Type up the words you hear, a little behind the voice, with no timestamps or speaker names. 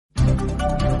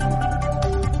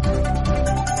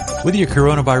With your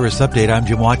coronavirus update, I'm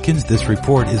Jim Watkins. This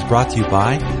report is brought to you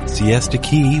by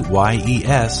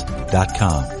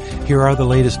SiestaKeyYES.com. Here are the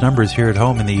latest numbers here at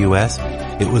home in the U.S.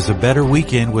 It was a better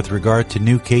weekend with regard to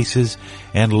new cases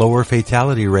and lower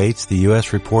fatality rates. The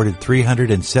U.S. reported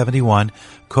 371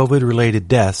 COVID-related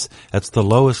deaths. That's the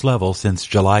lowest level since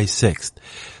July 6th.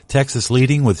 Texas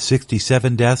leading with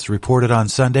 67 deaths reported on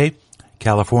Sunday.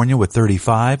 California with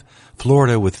 35.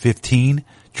 Florida with 15.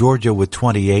 Georgia with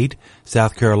 28,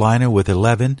 South Carolina with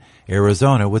 11,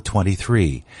 Arizona with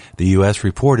 23. The U.S.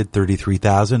 reported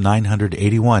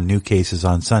 33,981 new cases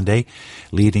on Sunday.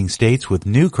 Leading states with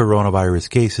new coronavirus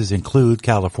cases include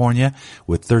California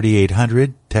with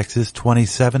 3,800, Texas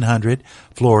 2,700,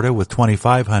 Florida with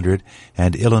 2,500,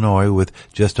 and Illinois with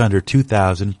just under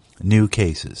 2,000 new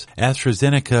cases.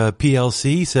 AstraZeneca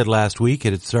plc said last week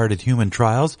it had started human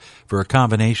trials for a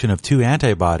combination of two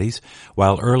antibodies,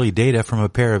 while early data from a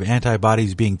pair of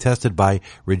antibodies being tested by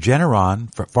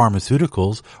Regeneron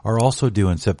Pharmaceuticals are also due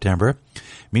in September.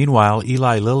 Meanwhile,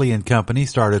 Eli Lilly and Company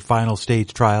started final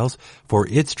stage trials for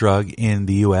its drug in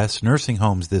the U.S. nursing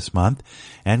homes this month,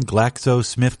 and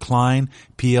GlaxoSmithKline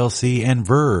plc and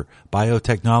Vir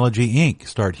Biotechnology Inc.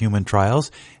 start human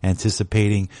trials,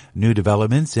 anticipating new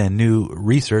developments and new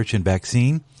research in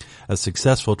vaccine. A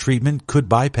successful treatment could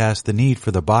bypass the need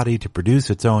for the body to produce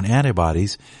its own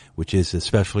antibodies, which is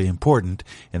especially important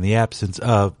in the absence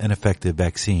of an effective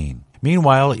vaccine.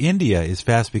 Meanwhile, India is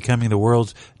fast becoming the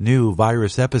world's new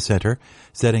virus epicenter,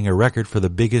 setting a record for the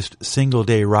biggest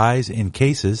single-day rise in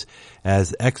cases,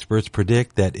 as experts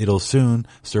predict that it'll soon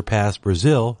surpass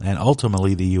Brazil and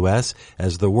ultimately the U.S.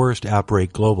 as the worst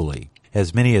outbreak globally.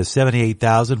 As many as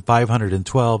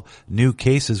 78,512 new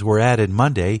cases were added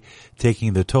Monday,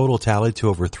 taking the total tally to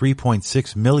over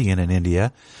 3.6 million in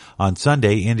India. On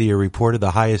Sunday, India reported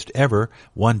the highest ever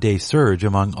one-day surge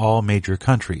among all major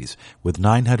countries. With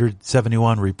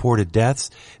 971 reported deaths,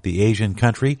 the Asian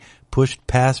country pushed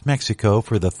past Mexico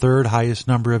for the third highest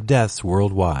number of deaths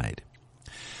worldwide.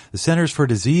 The Centers for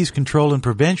Disease Control and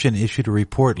Prevention issued a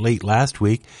report late last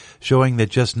week showing that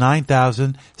just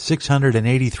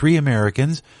 9,683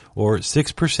 Americans, or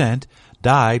 6%,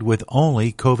 died with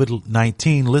only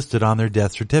COVID-19 listed on their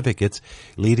death certificates,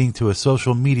 leading to a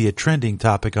social media trending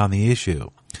topic on the issue.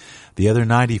 The other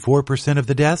 94% of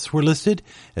the deaths were listed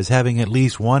as having at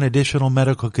least one additional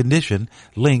medical condition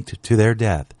linked to their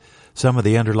death. Some of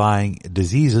the underlying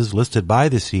diseases listed by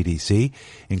the CDC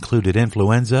included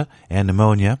influenza and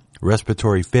pneumonia,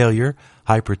 respiratory failure,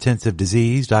 hypertensive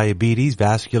disease, diabetes,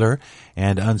 vascular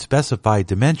and unspecified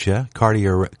dementia,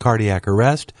 cardiac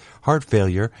arrest, heart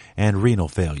failure, and renal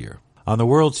failure. On the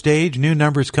world stage, new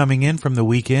numbers coming in from the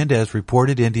weekend as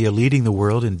reported. India leading the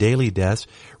world in daily deaths,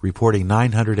 reporting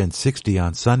 960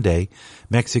 on Sunday.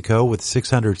 Mexico with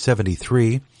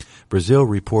 673. Brazil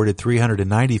reported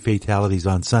 390 fatalities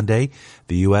on Sunday,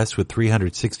 the U.S. with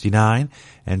 369,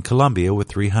 and Colombia with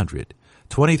 300.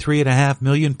 23.5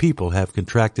 million people have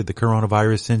contracted the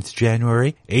coronavirus since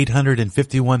January,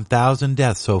 851,000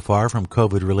 deaths so far from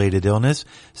COVID-related illness,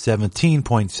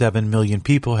 17.7 million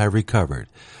people have recovered.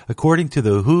 According to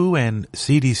the WHO and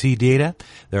CDC data,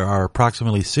 there are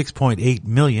approximately 6.8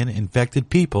 million infected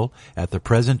people at the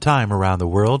present time around the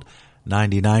world.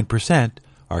 99%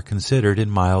 are considered in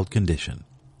mild condition.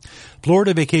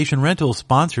 Florida Vacation Rentals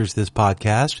sponsors this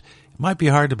podcast. It might be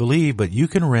hard to believe, but you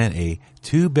can rent a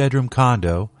 2-bedroom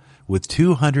condo with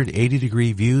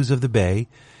 280-degree views of the bay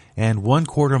and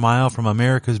 1/4 mile from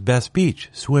America's best beach,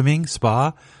 swimming,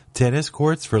 spa, tennis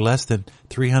courts for less than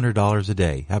 $300 a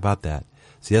day. How about that?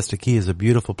 Siesta Key is a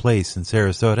beautiful place in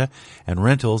Sarasota, and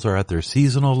rentals are at their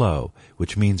seasonal low,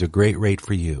 which means a great rate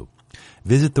for you.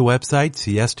 Visit the website,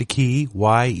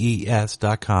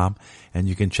 SiestaKeyYES.com, and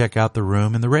you can check out the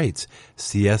room and the rates,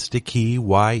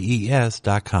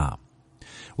 SiestaKeyYES.com.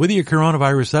 With your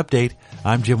coronavirus update,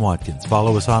 I'm Jim Watkins.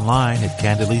 Follow us online at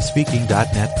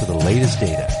CandidlySpeaking.net for the latest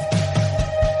data.